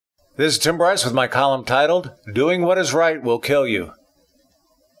This is Tim Bryce with my column titled, Doing What Is Right Will Kill You.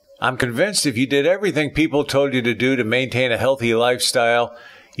 I'm convinced if you did everything people told you to do to maintain a healthy lifestyle,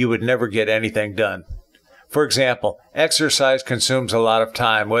 you would never get anything done. For example, exercise consumes a lot of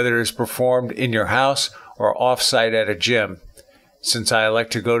time, whether it is performed in your house or off-site at a gym. Since I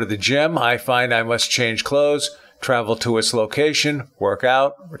elect to go to the gym, I find I must change clothes, travel to its location, work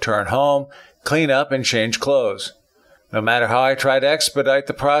out, return home, clean up, and change clothes. No matter how I try to expedite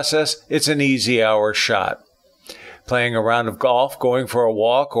the process, it's an easy hour shot. Playing a round of golf, going for a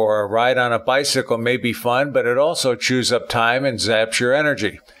walk, or a ride on a bicycle may be fun, but it also chews up time and zaps your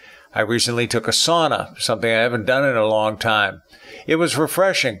energy. I recently took a sauna, something I haven't done in a long time. It was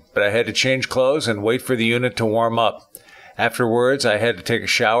refreshing, but I had to change clothes and wait for the unit to warm up. Afterwards, I had to take a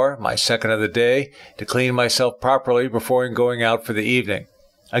shower, my second of the day, to clean myself properly before going out for the evening.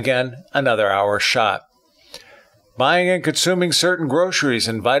 Again, another hour shot. Buying and consuming certain groceries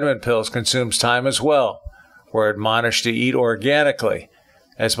and vitamin pills consumes time as well. We're admonished to eat organically.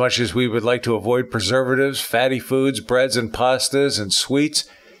 As much as we would like to avoid preservatives, fatty foods, breads and pastas, and sweets,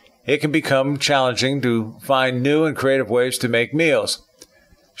 it can become challenging to find new and creative ways to make meals.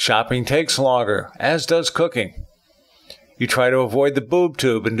 Shopping takes longer, as does cooking. You try to avoid the boob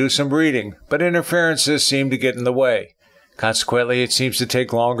tube and do some reading, but interferences seem to get in the way. Consequently, it seems to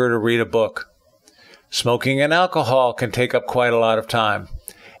take longer to read a book. Smoking and alcohol can take up quite a lot of time.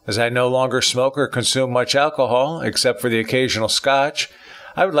 As I no longer smoke or consume much alcohol, except for the occasional scotch,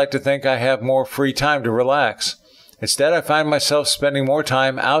 I would like to think I have more free time to relax. Instead, I find myself spending more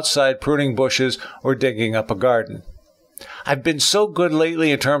time outside pruning bushes or digging up a garden. I've been so good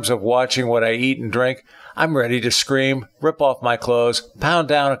lately in terms of watching what I eat and drink, I'm ready to scream, rip off my clothes, pound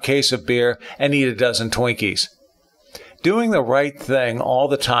down a case of beer, and eat a dozen Twinkies. Doing the right thing all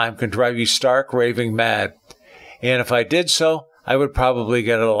the time can drive you stark raving mad. And if I did so, I would probably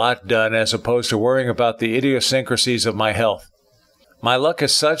get a lot done as opposed to worrying about the idiosyncrasies of my health. My luck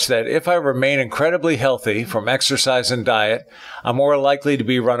is such that if I remain incredibly healthy from exercise and diet, I'm more likely to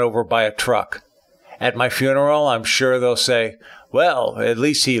be run over by a truck. At my funeral, I'm sure they'll say, well, at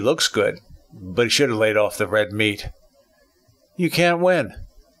least he looks good, but he should have laid off the red meat. You can't win.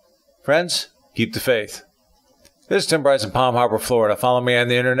 Friends, keep the faith. This is Tim Bryce in Palm Harbor, Florida. Follow me on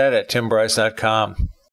the internet at timbryce.com.